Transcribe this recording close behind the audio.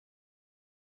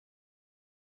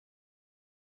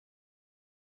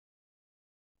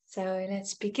So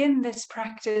let's begin this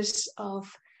practice of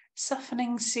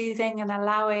softening, soothing, and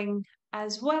allowing,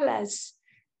 as well as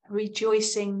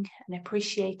rejoicing and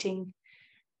appreciating,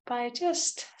 by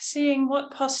just seeing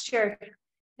what posture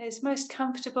is most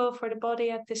comfortable for the body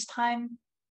at this time.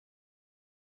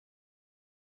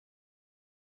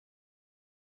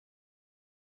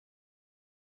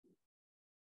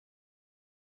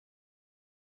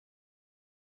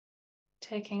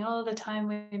 Taking all the time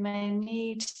we may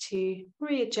need to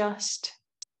readjust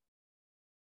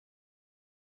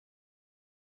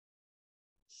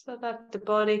so that the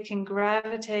body can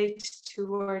gravitate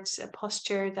towards a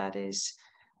posture that is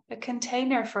a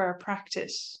container for our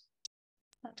practice,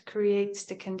 that creates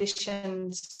the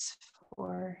conditions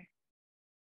for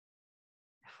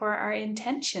our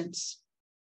intentions.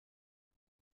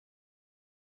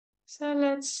 So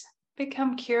let's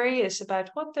become curious about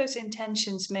what those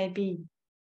intentions may be.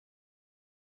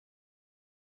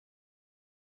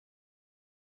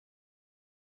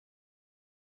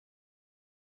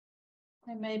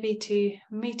 And maybe to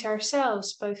meet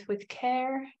ourselves both with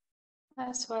care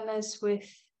as well as with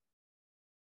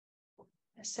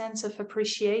a sense of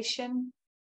appreciation.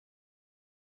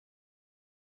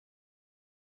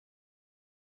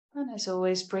 And as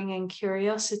always, bringing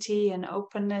curiosity and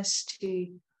openness to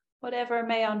whatever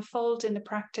may unfold in the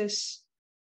practice,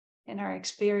 in our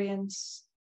experience.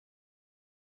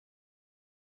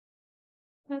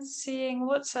 But seeing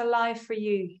what's alive for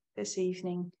you this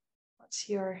evening. What's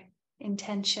your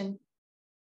intention?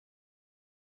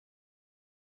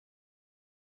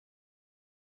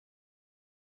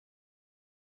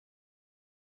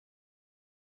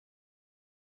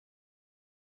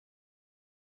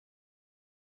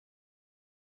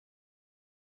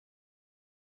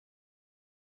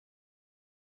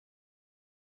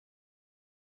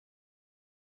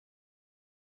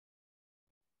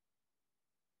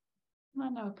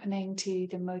 And opening to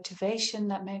the motivation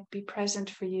that may be present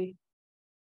for you.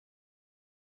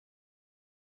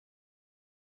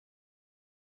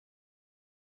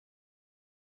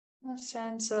 A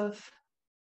sense of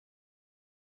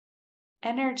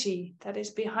energy that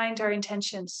is behind our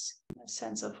intentions, a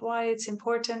sense of why it's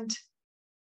important.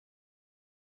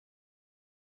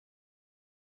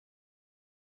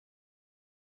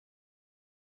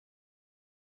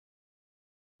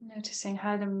 Noticing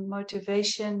how the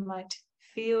motivation might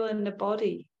feel in the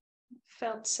body,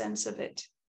 felt sense of it.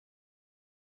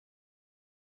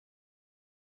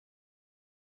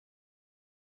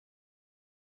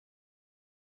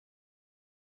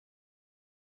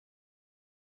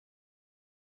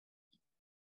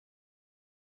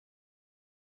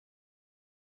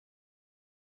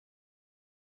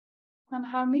 And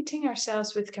how meeting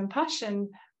ourselves with compassion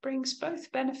brings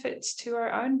both benefits to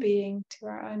our own being, to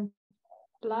our own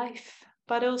life,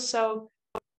 but also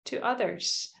to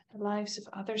others, the lives of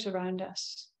others around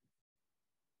us.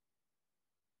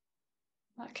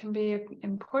 That can be an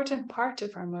important part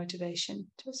of our motivation,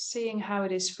 just seeing how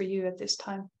it is for you at this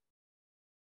time.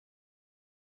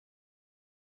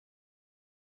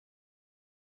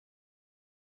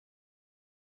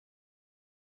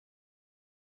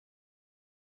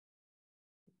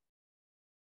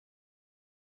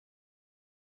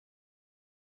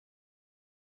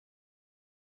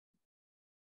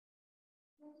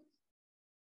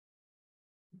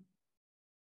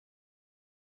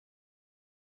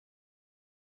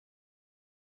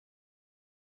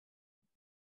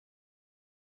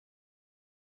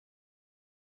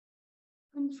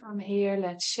 And from here,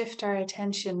 let's shift our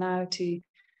attention now to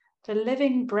the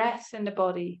living breath in the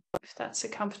body, if that's a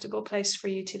comfortable place for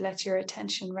you to let your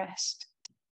attention rest.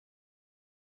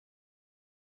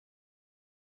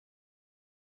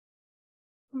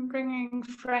 And bringing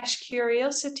fresh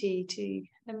curiosity to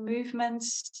the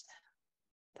movements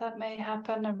that may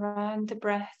happen around the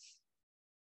breath,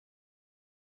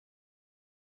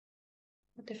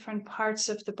 the different parts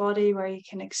of the body where you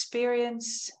can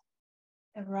experience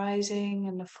the rising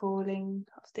and the falling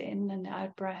of the in and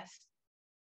out breath.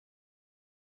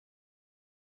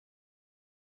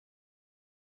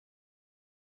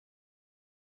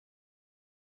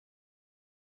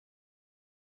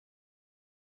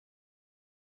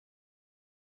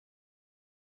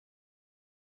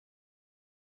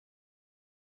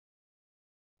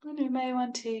 And you may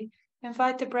want to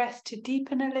invite the breath to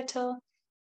deepen a little.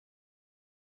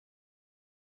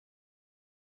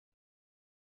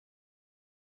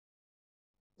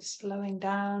 Slowing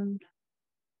down.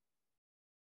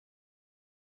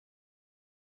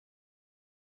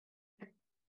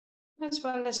 As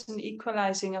well as an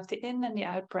equalizing of the in and the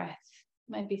out breath.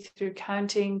 Maybe through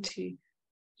counting to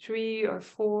 3 or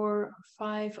 4 or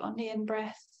 5 on the in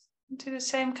breath, Do the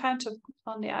same count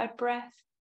on the out breath.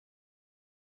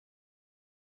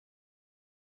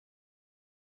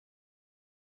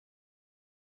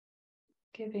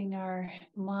 Giving our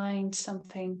mind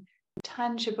something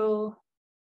tangible,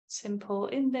 simple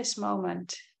in this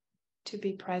moment to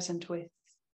be present with.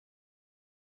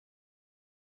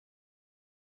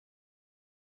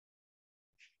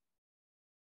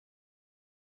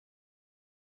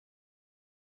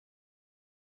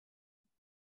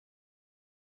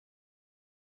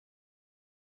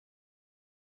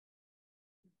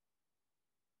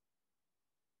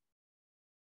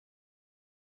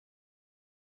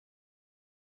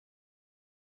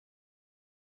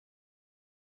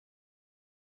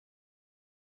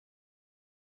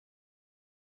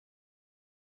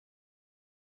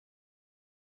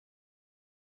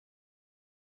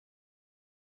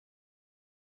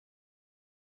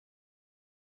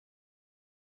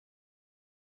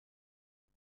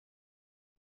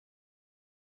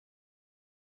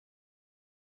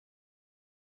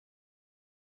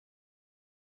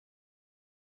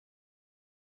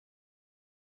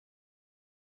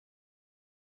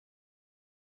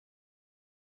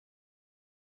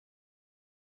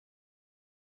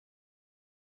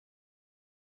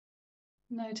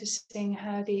 Noticing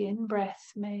how the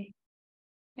in-breath may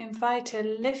invite a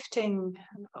lifting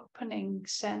and opening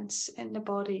sense in the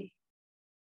body.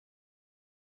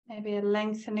 Maybe a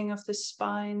lengthening of the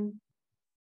spine.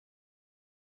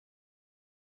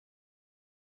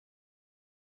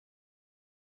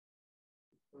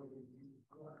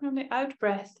 And the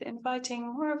out-breath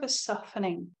inviting more of a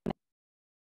softening.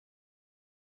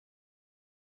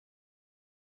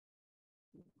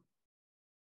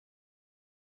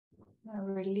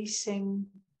 Releasing,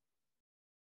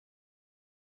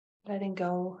 letting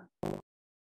go.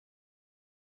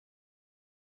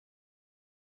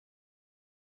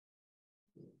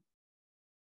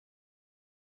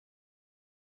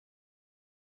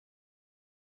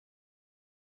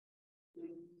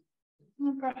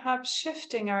 And perhaps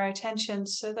shifting our attention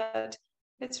so that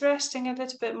it's resting a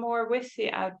little bit more with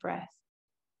the out-breath.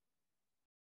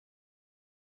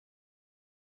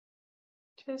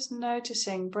 Just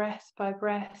noticing breath by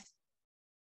breath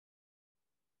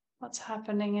what's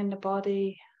happening in the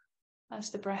body as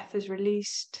the breath is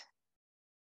released.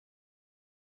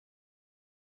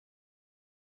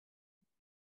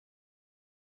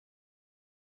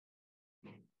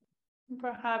 And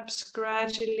perhaps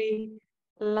gradually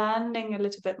landing a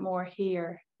little bit more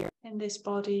here in this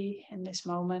body, in this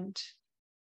moment.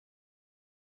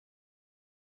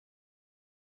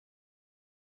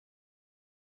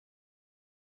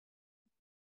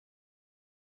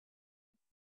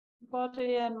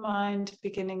 Body and mind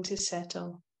beginning to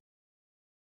settle.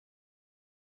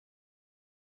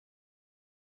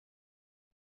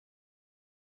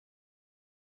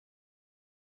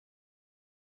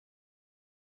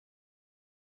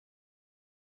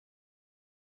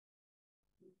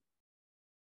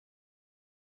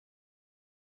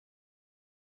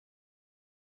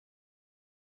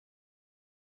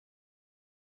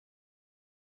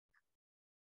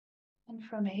 And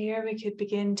from here, we could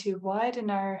begin to widen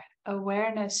our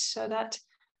awareness so that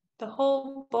the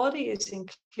whole body is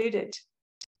included.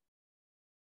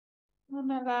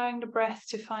 And allowing the breath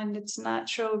to find its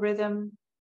natural rhythm.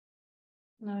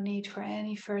 No need for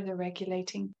any further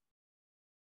regulating.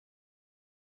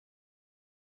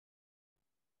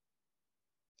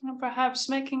 And perhaps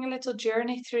making a little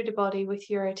journey through the body with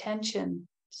your attention,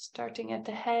 starting at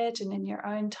the head and in your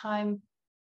own time,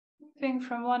 moving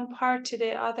from one part to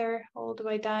the other, all the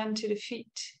way down to the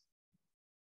feet.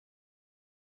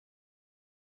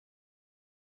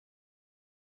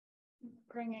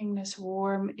 Bringing this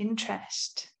warm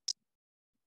interest,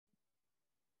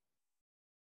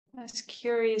 this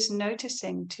curious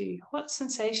noticing to what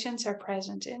sensations are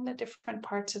present in the different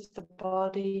parts of the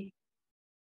body.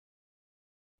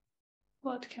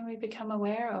 What can we become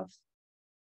aware of?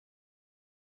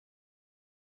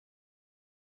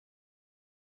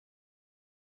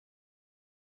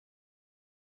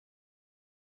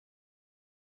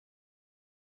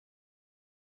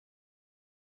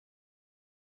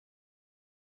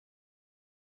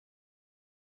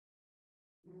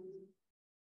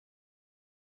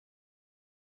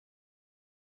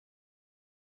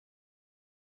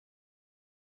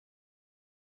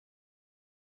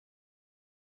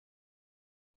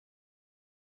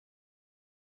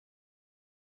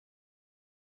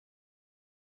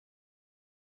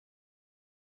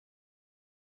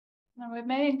 And we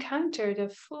may encounter the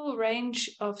full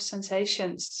range of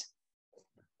sensations.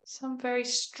 Some very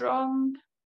strong,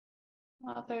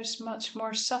 others much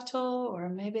more subtle, or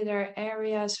maybe there are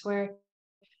areas where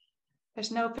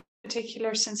There's no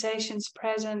particular sensations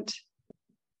present.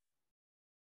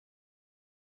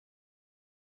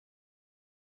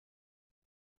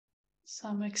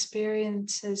 Some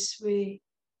experiences we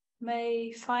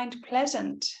may find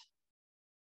pleasant,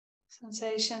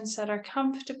 sensations that are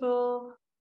comfortable,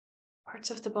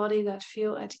 parts of the body that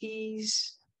feel at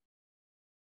ease.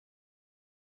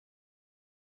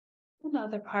 And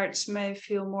other parts may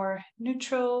feel more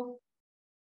neutral,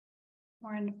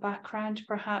 more in the background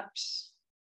perhaps.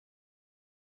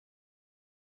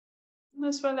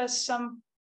 As well as some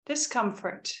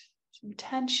discomfort, some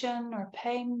tension or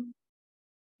pain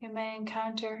you may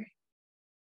encounter.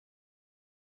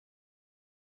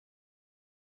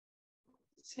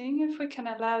 Seeing if we can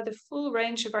allow the full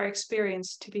range of our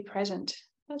experience to be present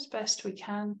as best we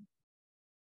can.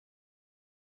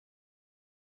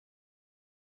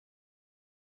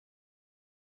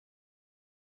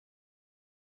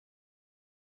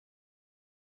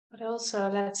 But also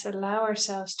let's allow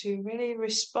ourselves to really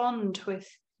respond with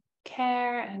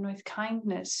care and with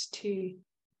kindness to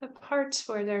the parts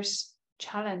where there's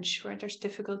challenge, where there's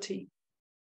difficulty.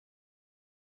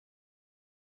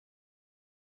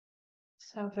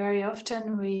 So very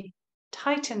often we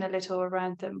tighten a little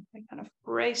around them. We kind of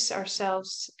brace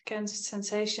ourselves against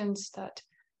sensations that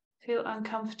feel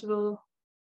uncomfortable.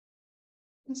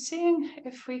 And seeing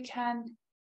if we can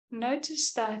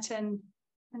notice that and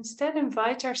instead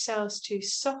invite ourselves to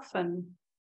soften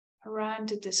around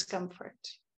the discomfort.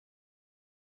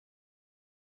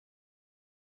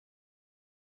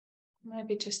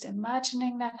 Maybe just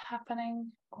imagining that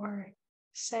happening or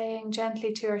saying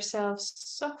gently to ourselves,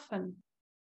 soften,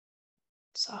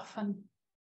 soften.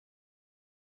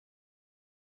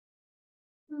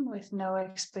 And with no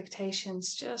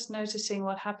expectations, just noticing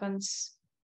what happens.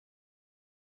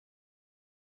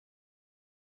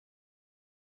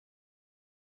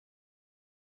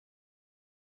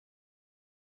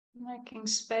 Making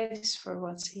space for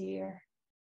what's here,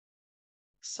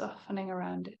 softening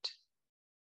around it.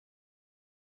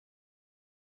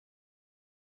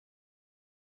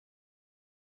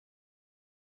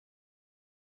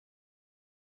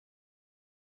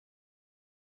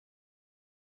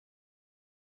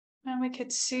 And we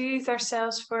could soothe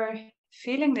ourselves for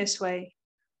feeling this way.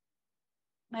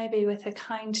 Maybe with a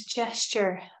kind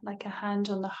gesture, like a hand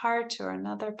on the heart or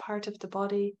another part of the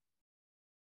body.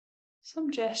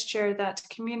 Some gesture that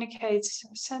communicates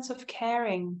a sense of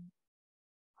caring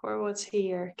for what's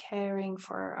here, caring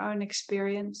for our own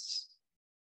experience.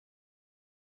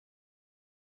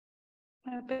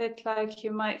 A bit like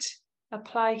you might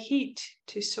apply heat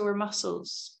to sore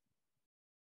muscles.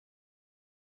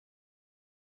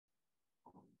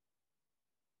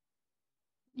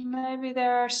 Maybe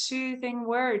there are soothing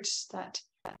words that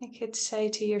you could say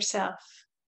to yourself.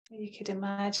 You could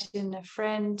imagine a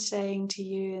friend saying to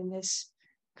you in this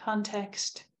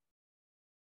context,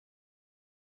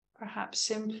 perhaps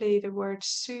simply the word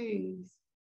soothe,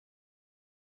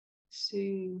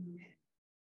 soothe,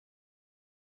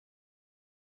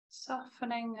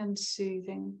 softening and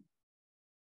soothing.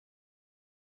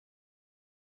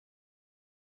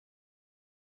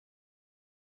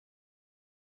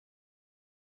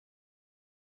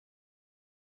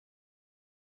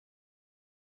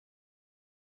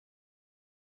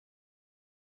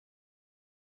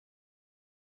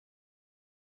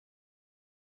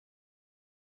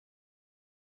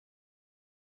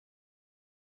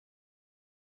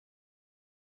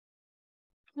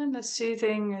 And the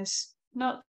soothing is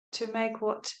not to make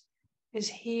what is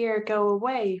here go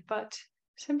away, but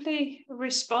simply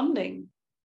responding,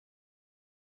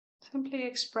 simply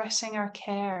expressing our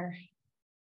care.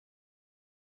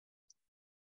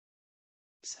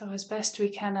 So as best we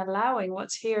can, allowing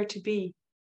what's here to be.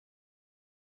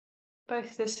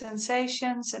 Both the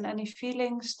sensations and any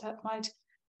feelings that might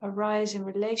arise in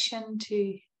relation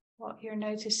to what you're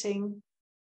noticing.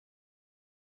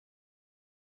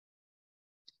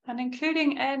 And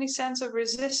including any sense of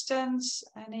resistance,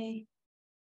 any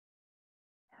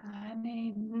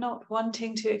not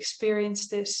wanting to experience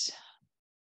this.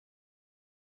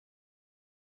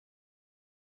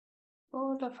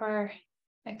 All of our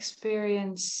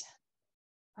experience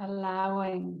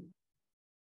allowing,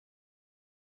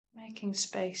 making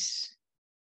space,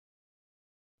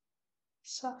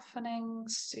 softening,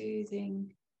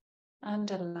 soothing, and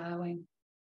allowing,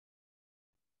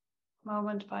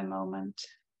 moment by moment.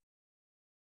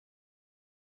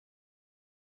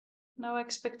 No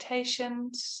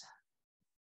expectations,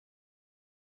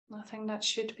 nothing that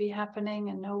should be happening,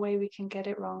 and no way we can get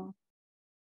it wrong.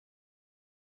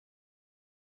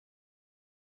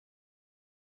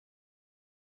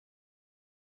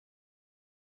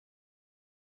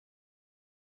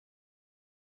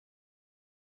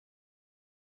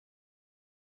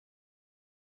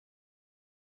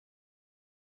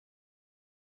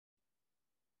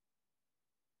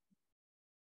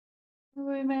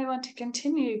 We may want to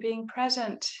continue being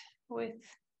present with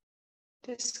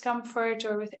discomfort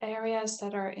or with areas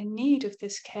that are in need of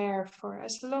this care for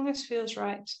as long as feels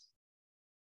right.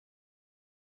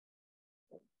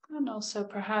 And also,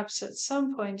 perhaps at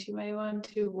some point, you may want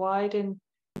to widen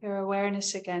your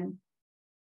awareness again.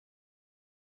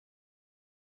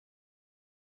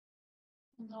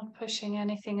 Not pushing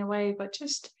anything away, but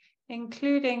just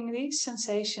including these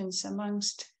sensations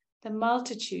amongst the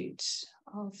multitudes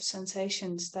of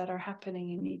sensations that are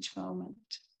happening in each moment.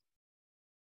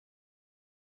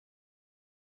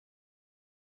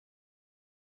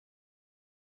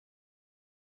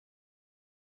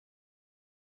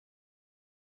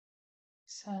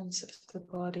 Sense of the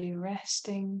body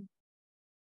resting.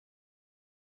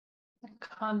 The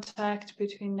contact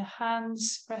between the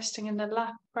hands resting in the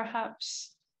lap,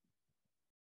 perhaps.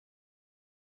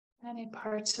 Any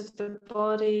parts of the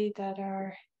body that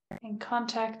are in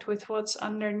contact with what's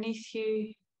underneath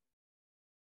you.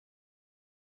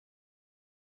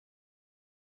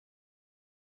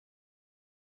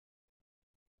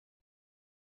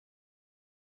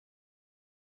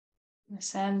 The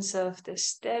sense of the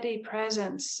steady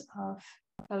presence of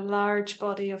a large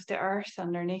body of the earth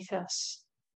underneath us,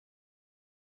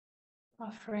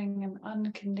 offering an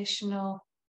unconditional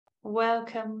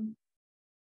welcome.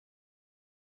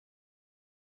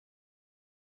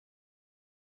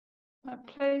 A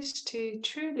place to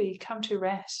truly come to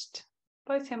rest,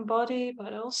 both in body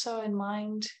but also in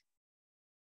mind.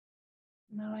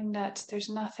 Knowing that there's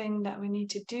nothing that we need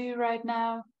to do right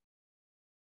now.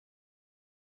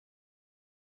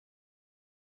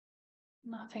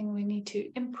 Nothing we need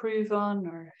to improve on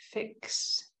or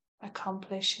fix,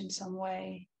 accomplish in some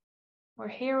way. We're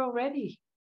here already.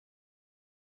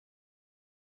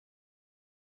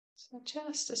 So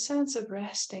just a sense of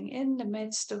resting in the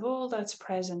midst of all that's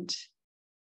present,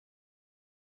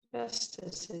 just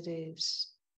as it is.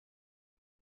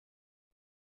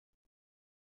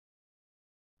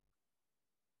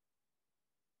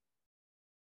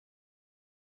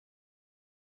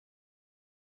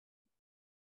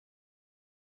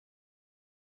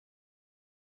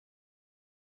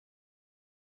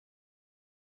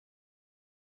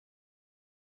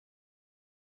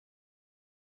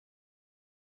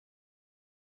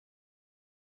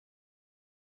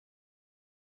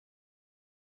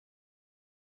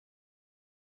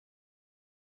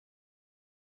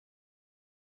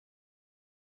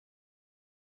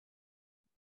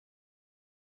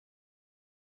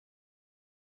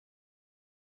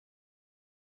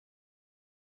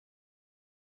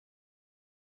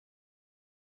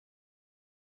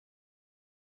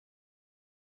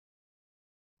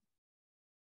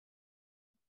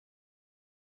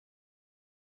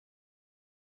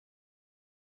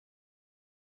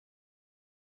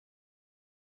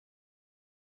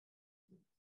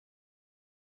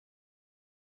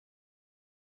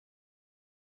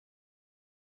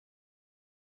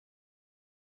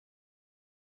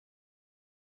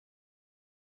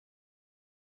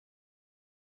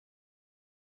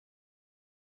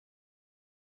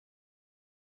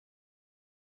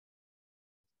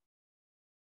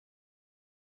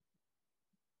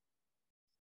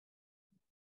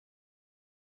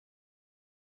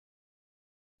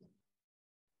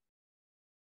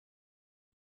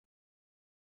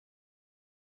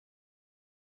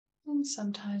 And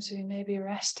sometimes we may be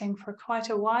resting for quite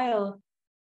a while.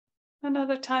 And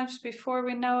other times, before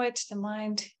we know it, the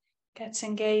mind gets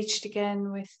engaged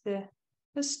again with the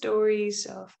stories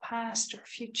of past or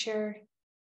future,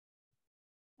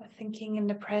 thinking in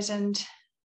the present,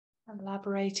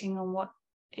 elaborating on what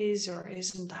is or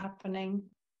isn't happening.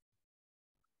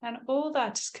 And all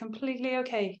that is completely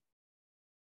okay.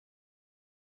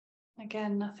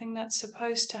 Again, nothing that's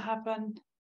supposed to happen,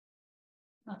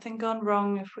 nothing gone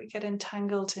wrong if we get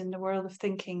entangled in the world of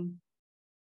thinking.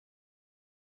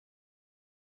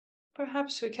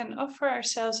 Perhaps we can offer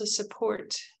ourselves a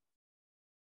support,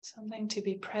 something to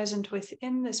be present with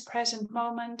in this present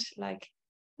moment, like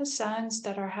the sounds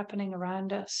that are happening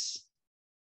around us.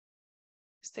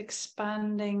 Just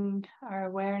expanding our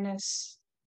awareness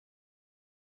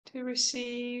to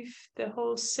receive the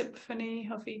whole symphony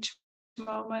of each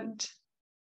moment.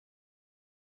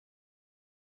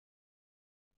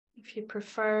 If you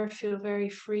prefer, feel very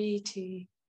free to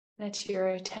let your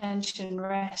attention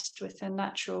rest with the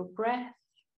natural breath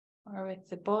or with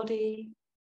the body.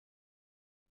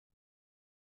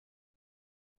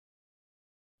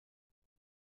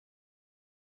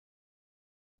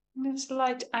 And this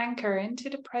light anchor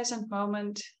into the present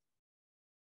moment,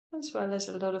 as well as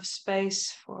a lot of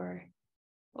space for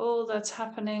all that's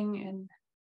happening in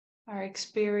our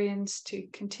experience to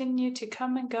continue to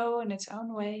come and go in its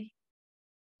own way,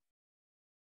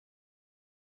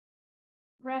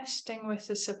 resting with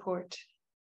the support.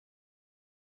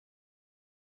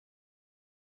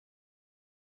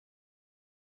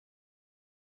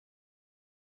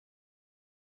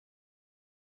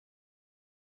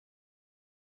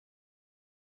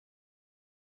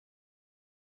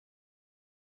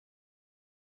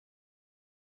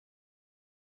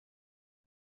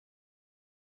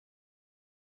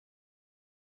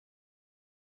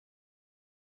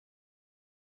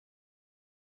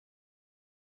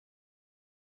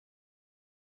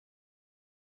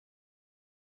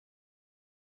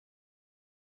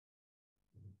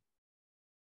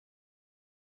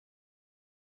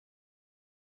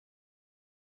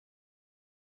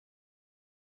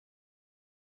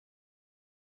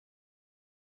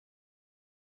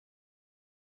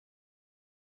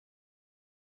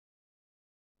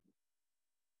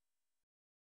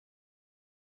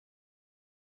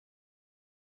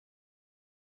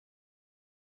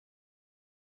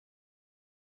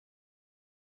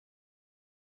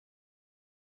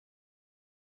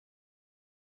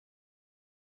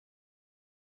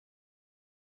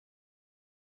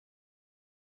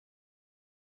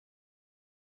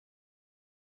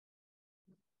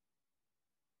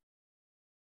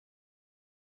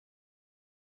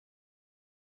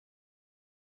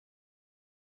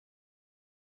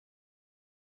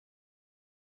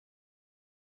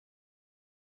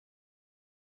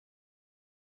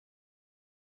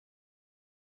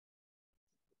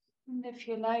 And if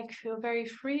you like, feel very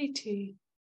free to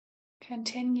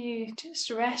continue just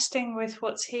resting with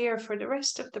what's here for the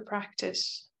rest of the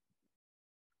practice.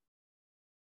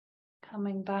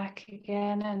 Coming back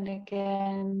again and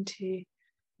again to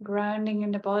grounding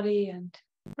in the body and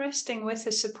resting with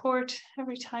the support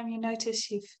every time you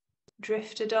notice you've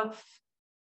drifted off.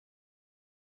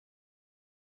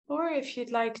 Or if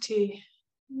you'd like to, you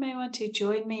may want to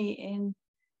join me in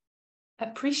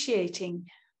appreciating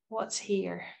what's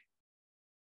here.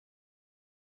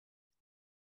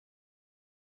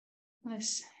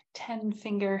 This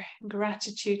 10-finger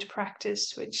gratitude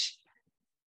practice, which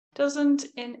doesn't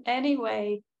in any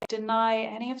way deny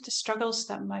any of the struggles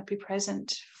that might be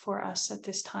present for us at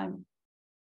this time.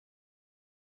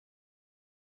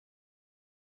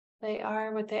 They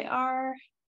are what they are.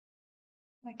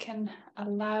 I can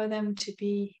allow them to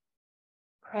be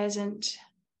present.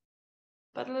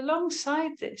 But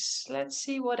alongside this, let's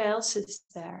see what else is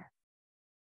there.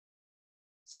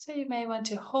 So you may want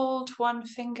to hold one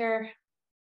finger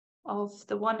of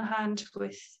the one hand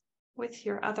with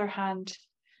your other hand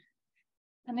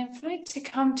and invite to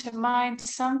come to mind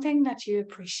something that you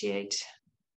appreciate,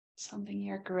 something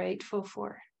you're grateful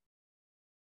for.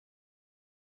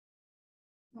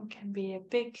 It can be a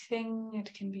big thing,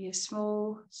 it can be a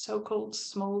small, so-called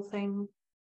small thing.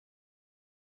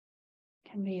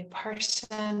 It can be a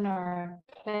person or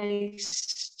a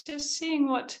place. Just seeing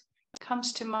what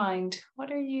comes to mind.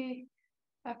 What are you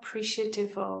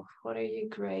appreciative of? What are you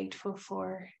grateful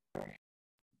for?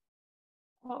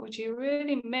 What would you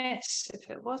really miss if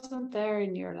it wasn't there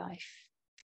in your life?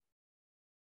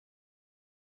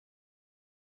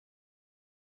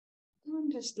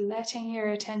 And just letting your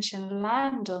attention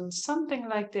land on something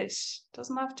like this.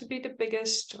 Doesn't have to be the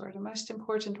biggest or the most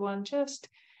important one, just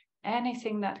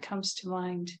anything that comes to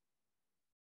mind.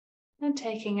 And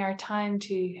taking our time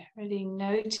to really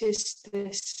notice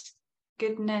this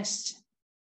goodness,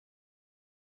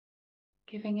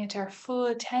 giving it our full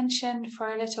attention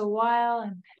for a little while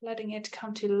and letting it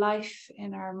come to life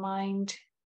in our mind.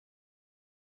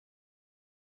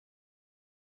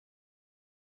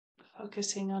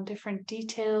 Focusing on different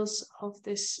details of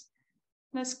this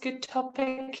good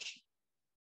topic.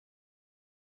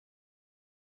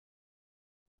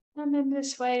 And in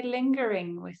this way,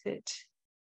 lingering with it.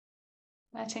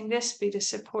 Letting this be the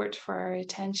support for our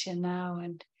attention now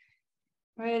and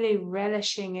really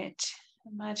relishing it,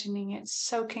 imagining it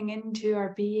soaking into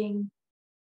our being.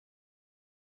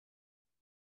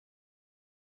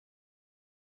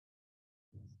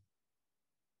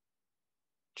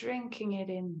 Drinking it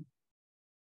in.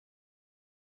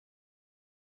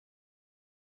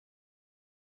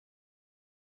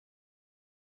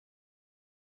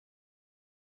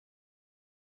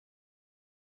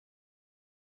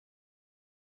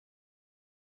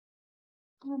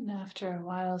 And after a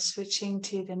while, switching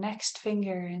to the next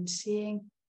finger and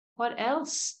seeing what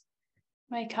else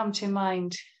may come to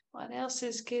mind. What else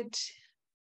is good?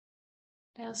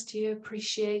 What else do you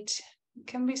appreciate? It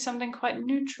can be something quite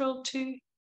neutral too.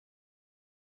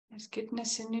 There's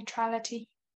goodness in neutrality.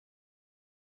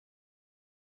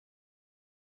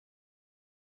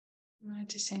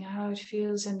 Noticing how it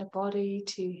feels in the body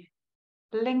to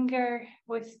linger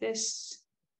with this,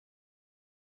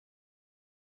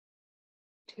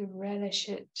 to relish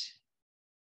it.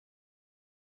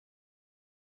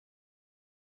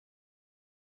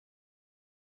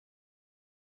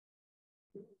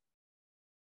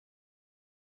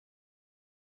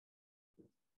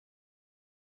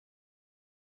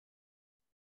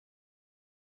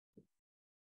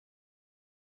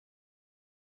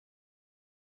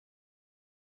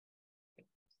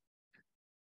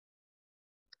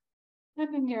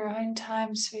 And in your own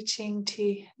time, switching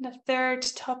to the third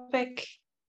topic,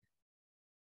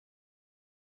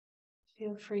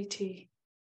 feel free to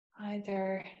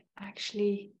either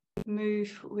actually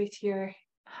move with your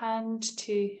hand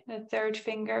to the third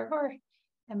finger or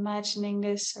imagining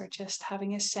this or just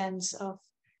having a sense of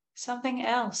something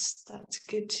else that's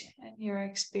good in your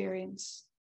experience.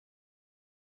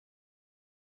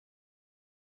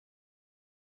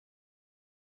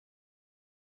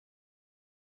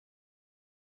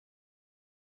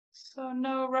 So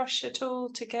no rush at all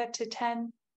to get to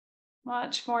 10.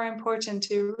 Much more important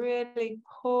to really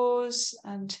pause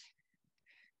and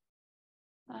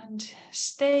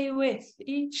stay with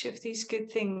each of these good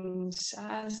things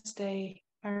as they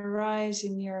arise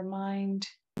in your mind,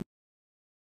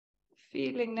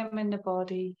 feeling them in the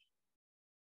body,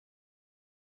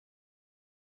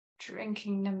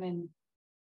 drinking them in.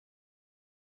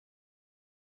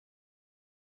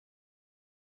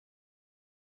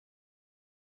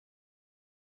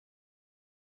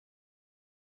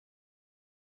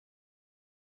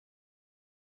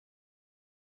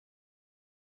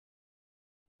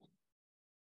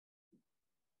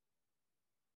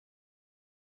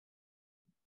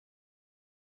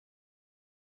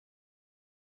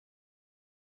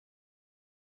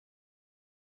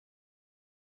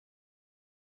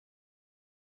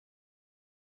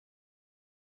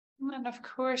 And of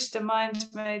course, the mind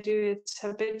may do its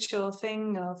habitual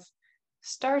thing of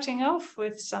starting off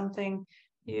with something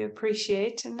you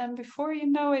appreciate, and then before you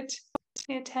know it,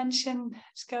 the attention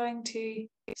is going to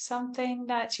something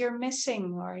that you're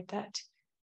missing or that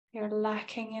you're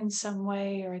lacking in some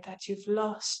way or that you've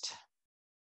lost.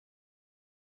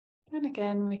 And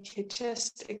again, we could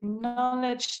just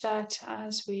acknowledge that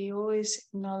as we always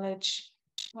acknowledge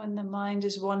when the mind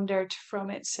has wandered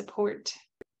from its support.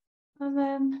 And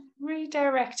then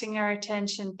redirecting our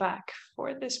attention back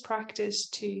for this practice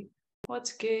to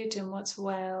what's good and what's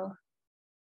well.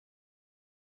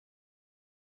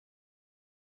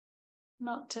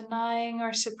 Not denying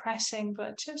or suppressing,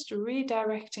 but just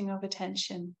redirecting of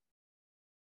attention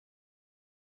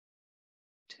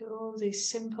to all these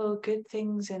simple good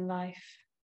things in life.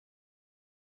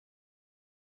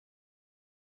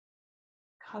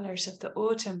 Colors of the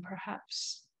autumn,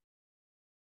 perhaps.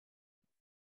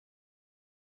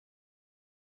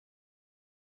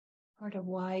 Or the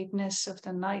wideness of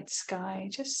the night sky,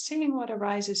 just seeing what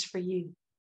arises for you.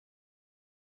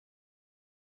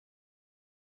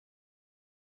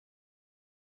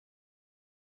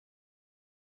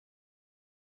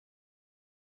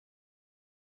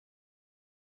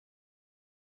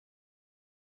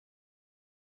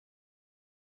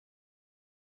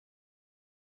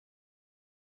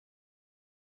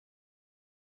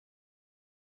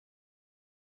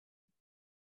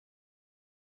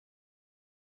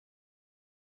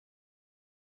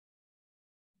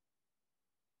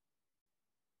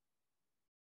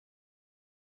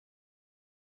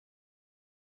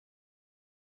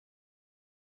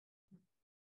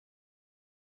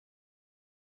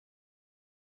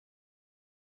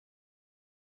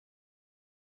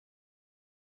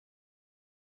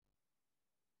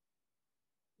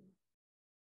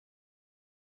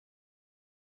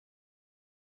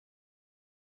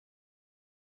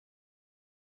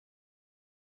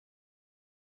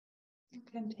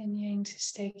 Continuing to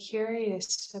stay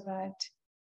curious about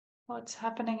what's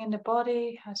happening in the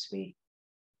body as we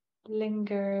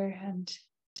linger and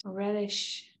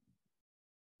relish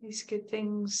these good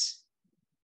things.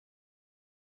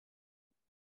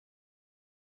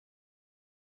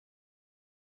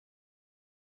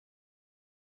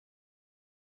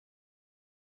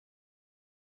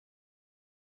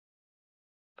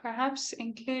 Perhaps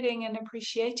including an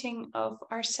appreciating of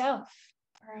ourself,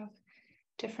 or of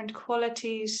different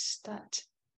qualities that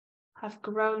have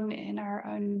grown in our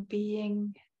own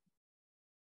being,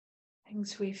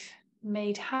 things we've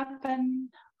made happen.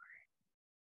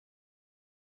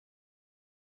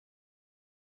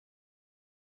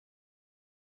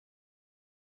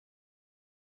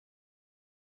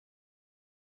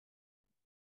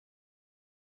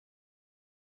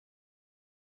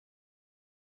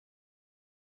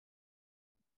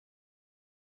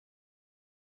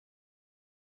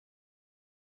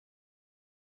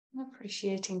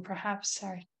 appreciating perhaps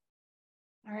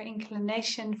our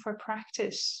inclination for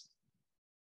practice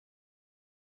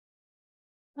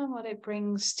and what it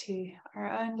brings to our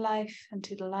own life and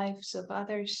to the lives of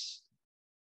others.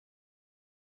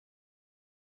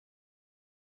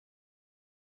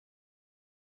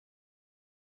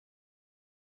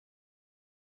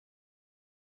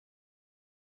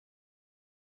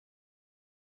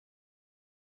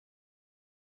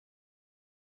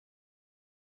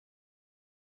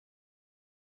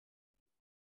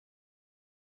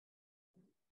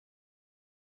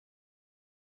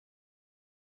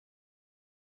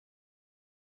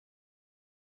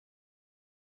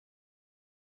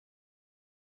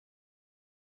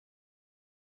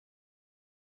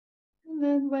 And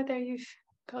then whether you've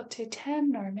got to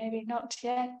 10 or maybe not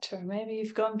yet, or maybe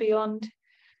you've gone beyond,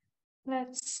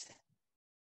 let's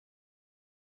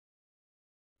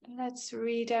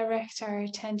redirect our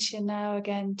attention now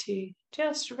again to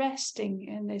just resting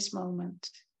in this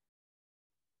moment.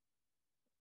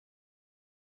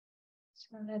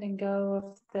 So letting go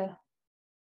of the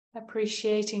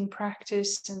appreciating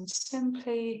practice and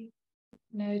simply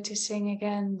noticing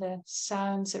again the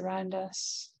sounds around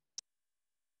us,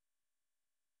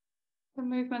 the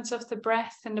movements of the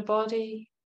breath in the body,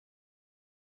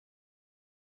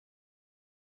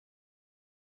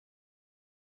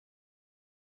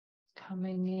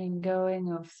 coming and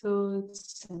going of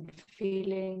thoughts and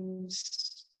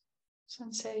feelings,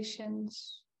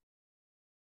 sensations.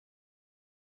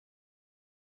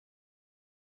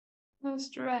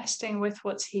 Just resting with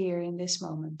what's here in this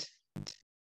moment.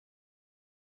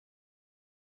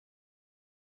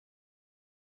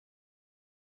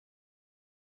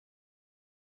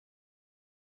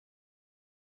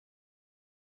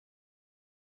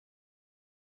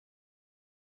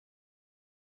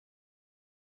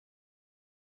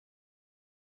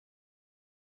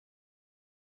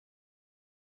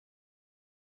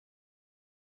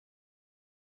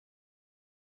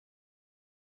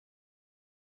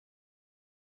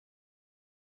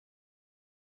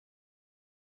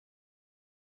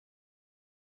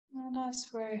 And as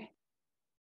we're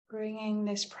bringing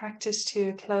this practice to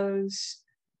a close,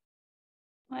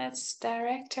 let's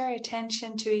direct our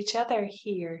attention to each other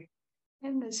here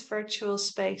in this virtual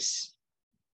space.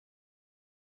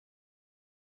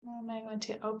 You might want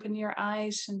to open your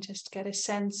eyes and just get a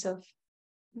sense of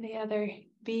the other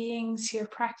beings you're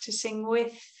practicing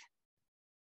with.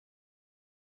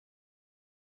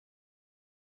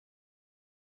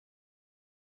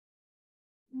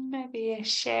 Maybe a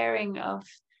sharing of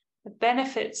the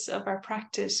benefits of our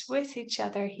practice with each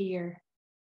other here.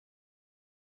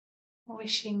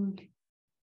 Wishing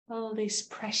all these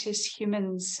precious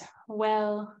humans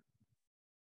well.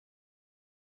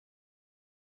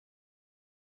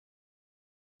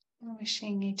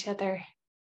 Wishing each other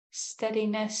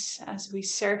steadiness as we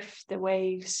surf the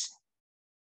waves.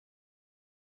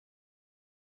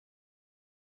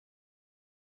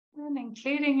 And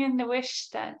including in the wish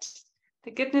that the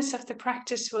goodness of the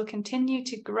practice will continue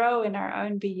to grow in our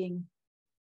own being.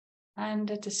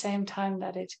 And at the same time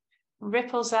that it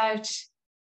ripples out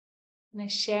and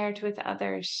is shared with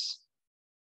others.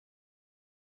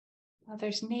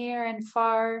 Others near and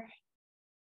far.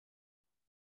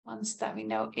 Ones that we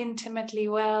know intimately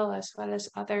well as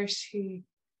others who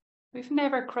we've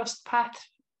never crossed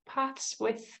paths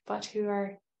with, but who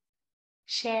are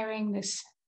sharing this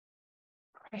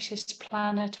precious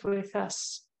planet with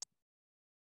us.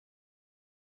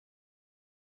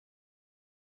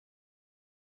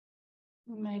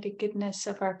 May the goodness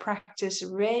of our practice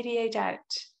radiate out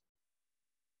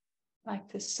like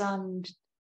the sun,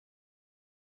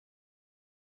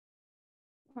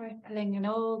 rippling in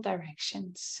all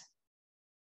directions.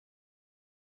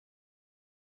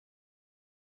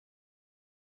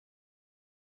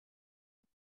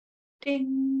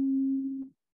 Ding.